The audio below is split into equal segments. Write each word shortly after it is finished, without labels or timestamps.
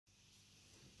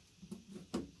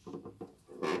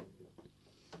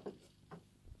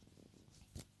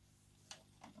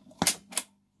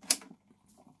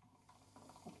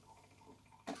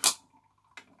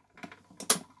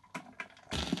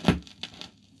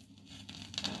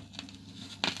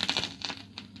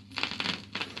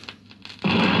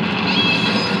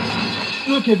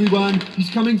luck, everyone. He's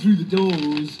coming through the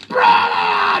doors.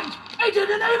 Brilliant! He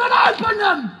didn't even open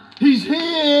them! He's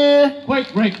here!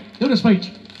 Wait, Rick, do the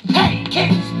speech. Hey,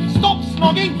 kids, stop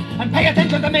snogging and pay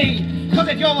attention to me. Because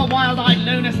if you're a wild-eyed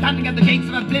loner standing at the gates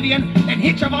of oblivion, then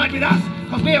hitch a ride with us.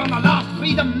 Because we're on the last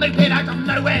freedom moped out of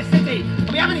nowhere city. And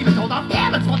we haven't even told our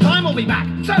parents what time we'll be back.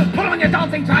 So put on your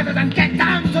dancing trousers and get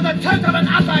down to the total and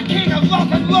utter king of rock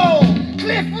and roll,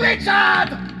 Cliff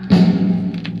Richard!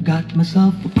 Got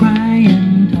myself a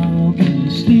crying,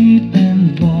 talking,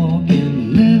 sleeping,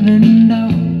 walking, living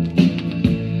dog.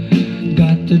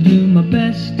 Got to do my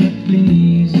best to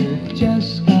please her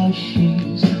just 'cause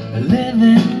she's a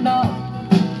living dog.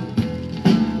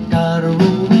 Got a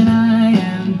roving eye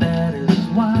and that is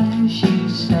why she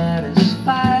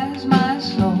satisfies my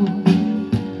soul.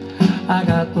 I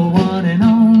got the one and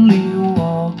only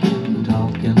walking,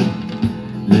 talking,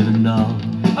 living dog.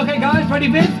 Okay guys, ready,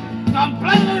 Viv?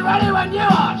 Completely ready when you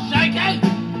are, Shaky!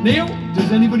 Neil? Does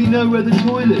anybody know where the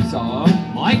toilets are?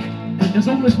 Mike? Does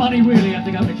all this money really have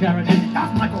to go to charity?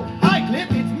 That's Michael. Hi, Cliff,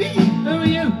 it's me. Who are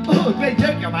you? Oh, great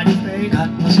joke, Your Majesty.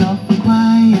 Got myself a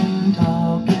crying,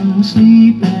 talking,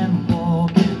 sleeping,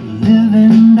 walking,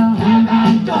 living dog.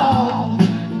 Living dog.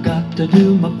 Got to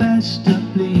do my best to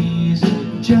please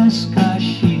her just 'cause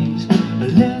she's a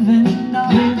living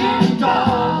dog. Living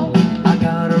dog. I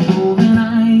got a roving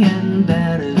eye and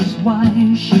that is why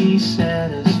she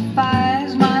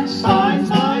satisfies my soul.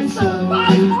 My soul.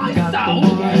 My Got the soul.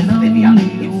 one Yes, and Vivian, only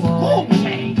it's walking,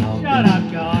 okay. talking, Shut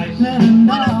up, guys. living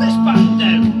What does dog. this button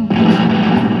do?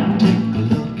 Take a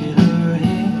look at her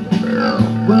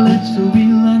hair. Well, it's so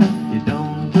real, and if you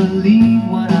don't believe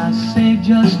what I say,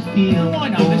 just feel. Oh, I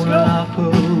know this Gonna girl. lock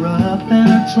her up in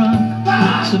a trunk,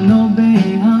 so no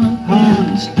big hunk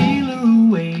and steal her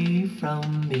away from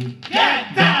me.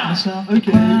 Get down! Myself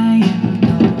Okay. crying,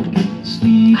 talking,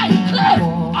 sleeping, Hey, Cliff,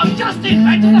 walking, I've just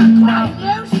invented a living great dog.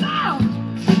 new sound.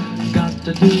 Got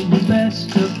to do my best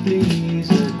to please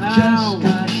her just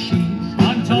 'cause she's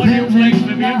Untie your legs,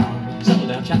 Vivian. Settle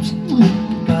down, chaps.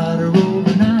 Got a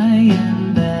roving eye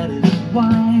and that is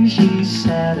why she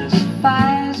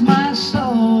satisfies my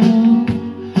soul.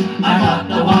 I got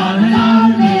the one and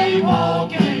only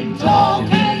walking,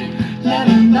 talking,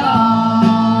 living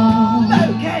dog.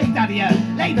 Okay, Daddy-O,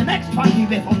 lay the next funky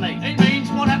riff on me. It means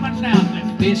what happens now, Cliff?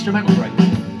 The instrumental break.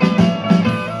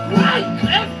 Right,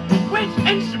 Cliff, which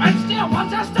instruments do you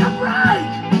want us to break?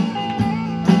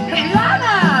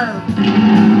 Piano!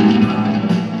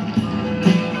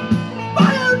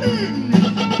 Violin!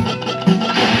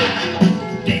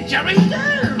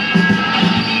 Didgeridoo!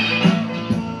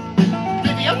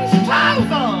 Vivian's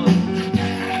trousers!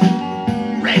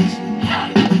 Rick's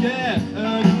head! Yeah,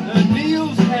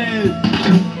 Neil's head.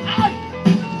 Head!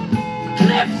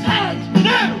 Cliff's head!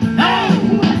 No!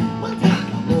 Well, take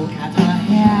a look at her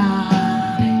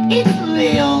hair. It's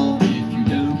real! If you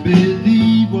don't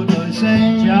believe what I say,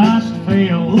 Just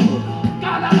feel.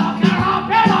 Gotta lock her up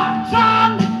in a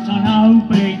trunk! So no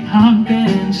big hunk.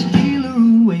 And steal her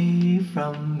away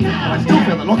from me. I still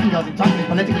feel that locking girls in trunk is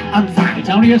politically unsound. It's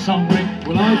only a song, Rick.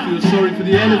 well, I feel sorry for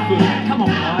the elephant. Come on,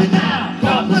 guys.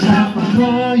 Got myself a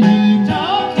Crying,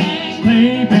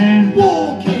 Sleeping.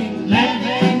 Walking,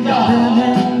 living dog.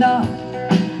 living dog.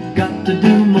 Got to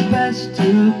do my best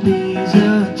to please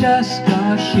her just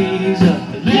 'cause she's a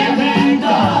living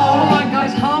dog. Alright,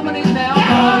 guys, harmonies now.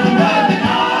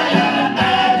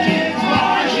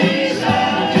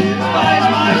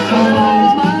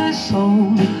 My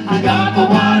soul, I got the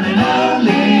one and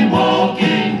only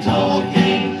walking,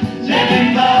 talking,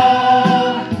 living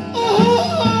dog.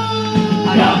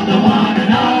 I got the one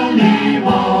and only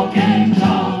walking,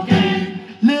 talking,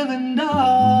 living dog.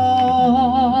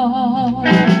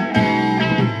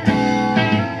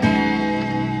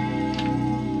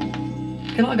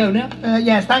 Can I go now?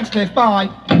 Yes, thanks, Cliff. Bye.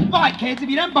 Right, kids, if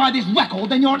you don't buy this record,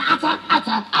 then you're an utter.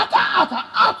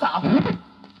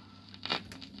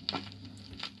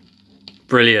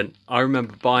 Brilliant. I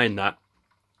remember buying that.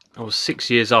 I was 6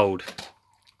 years old,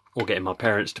 or getting my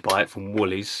parents to buy it from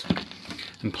Woolies,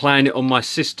 and playing it on my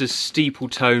sister's steeple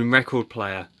tone record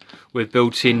player with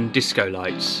built-in disco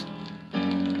lights.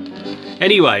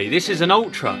 Anyway, this is an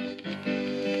Ultra.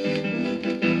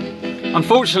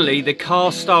 Unfortunately, the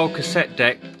car-style cassette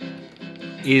deck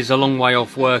is a long way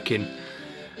off working.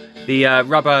 The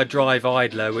rubber drive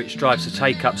idler, which drives the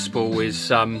take-up spool,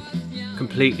 is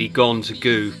completely gone to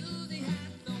goo.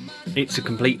 It's a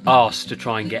complete arse to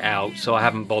try and get out, so I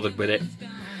haven't bothered with it.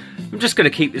 I'm just going to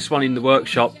keep this one in the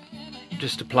workshop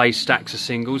just to play stacks of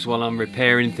singles while I'm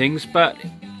repairing things, but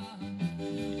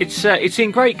it's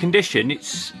in great condition.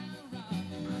 It's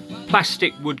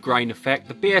plastic wood grain effect.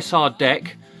 The BSR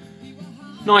deck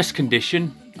nice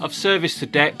condition. I've serviced the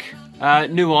deck,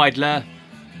 new idler,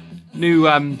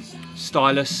 new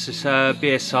stylus. It's a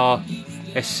BSR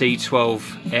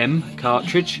SC12M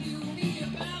cartridge.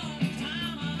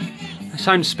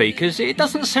 Sound speakers. It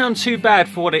doesn't sound too bad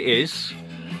for what it is.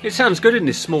 It sounds good in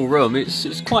this small room.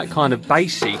 It's quite kind of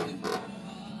bassy.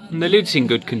 And the lid's in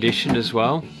good condition as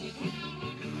well.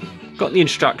 Got the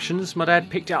instructions. My dad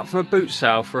picked it up from a boot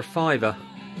sale for £5.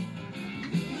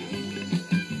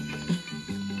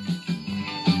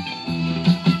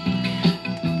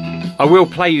 I will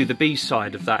play you the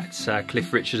B-side of that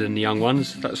Cliff Richard and the Young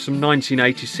Ones. That's some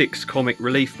 1986 Comic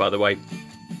Relief, by the way.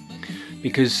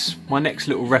 Because my next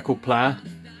little record player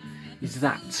is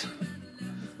that.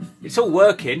 It's all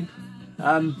working.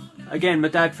 Again, my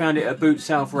dad found it at a boot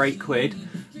sale for £8.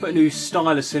 Put a new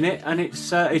stylus in it, and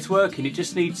it's working. It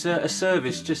just needs a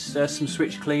service, just some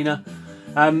switch cleaner.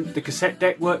 The cassette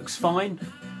deck works fine.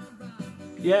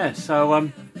 Yeah,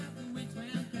 so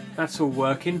that's all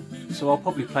working. So I'll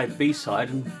probably play the B-side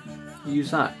and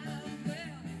use that.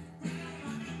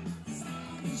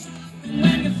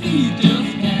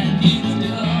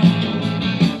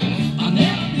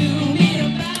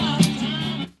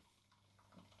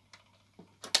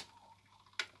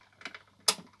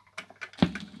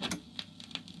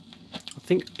 I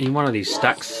think in one of these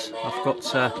stacks I've got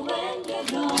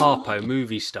Harpo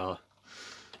Movie Star.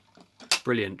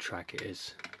 Brilliant track it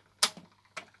is.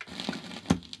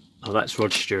 Oh, that's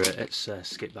Rod Stewart. Let's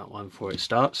skip that one before it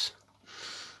starts.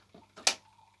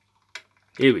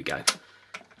 Here we go.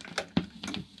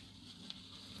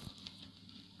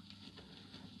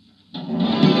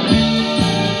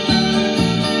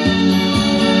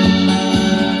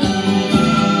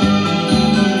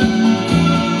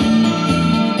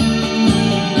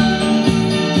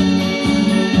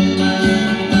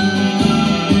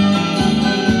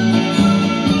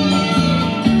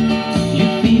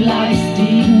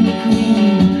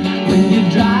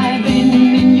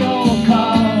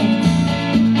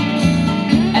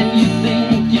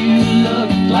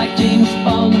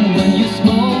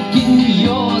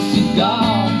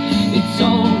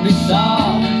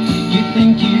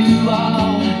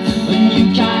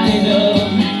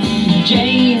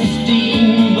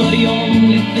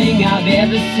 I've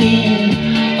ever seen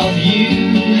of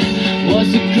you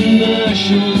was a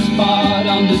commercial spot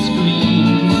on the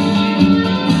screen.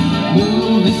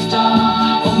 Movie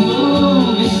star, oh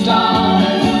movie star,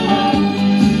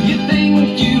 you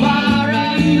think you are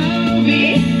a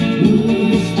movie?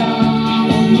 Movie star,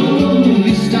 oh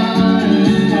movie star,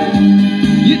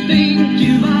 you think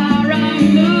you are a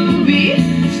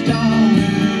movie star?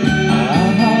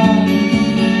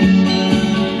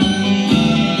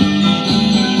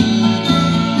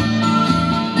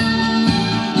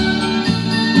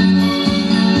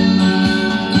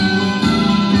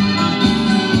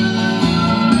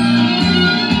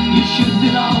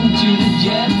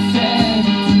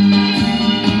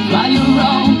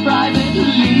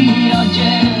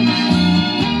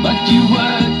 But you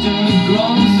worked in the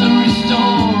grocery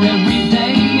store every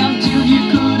day until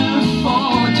you could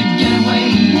afford to get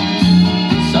away.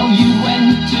 So you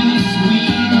went to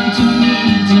Sweden to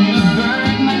meet a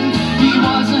Bergman. He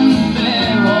wasn't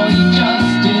there or he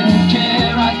just didn't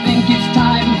care. I think it's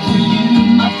time for you,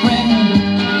 my friend,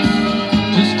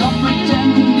 to stop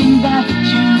pretending that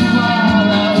you are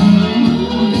a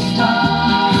movie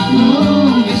star,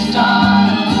 movie star.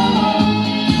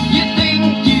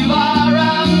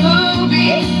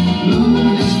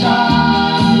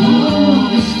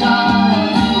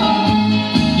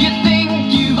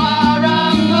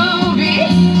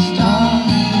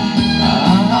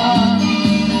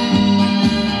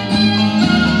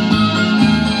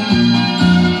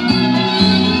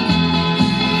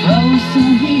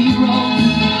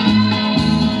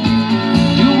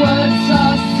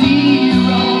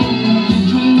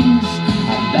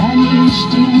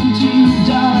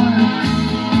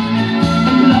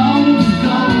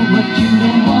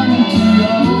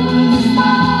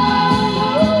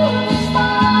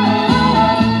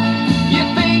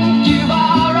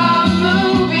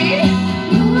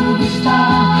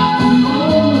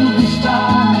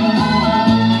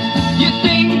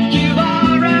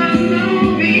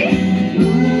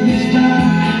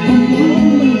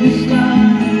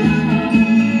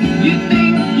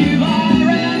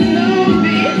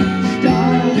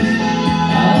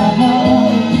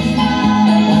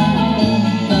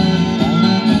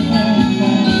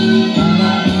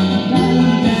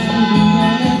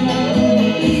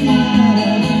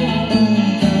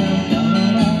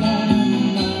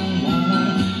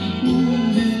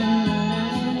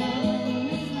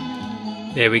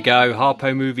 There we go,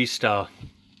 Harpo Movie Star.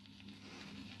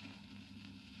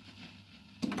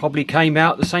 probably came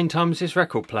out at the same time as this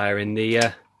record player in the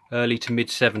early to mid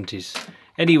 70s.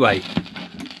 Anyway,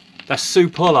 that's Sue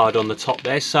Pollard on the top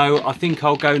there, so I think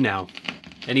I'll go now.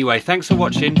 Anyway, thanks for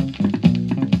watching.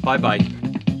 Bye bye.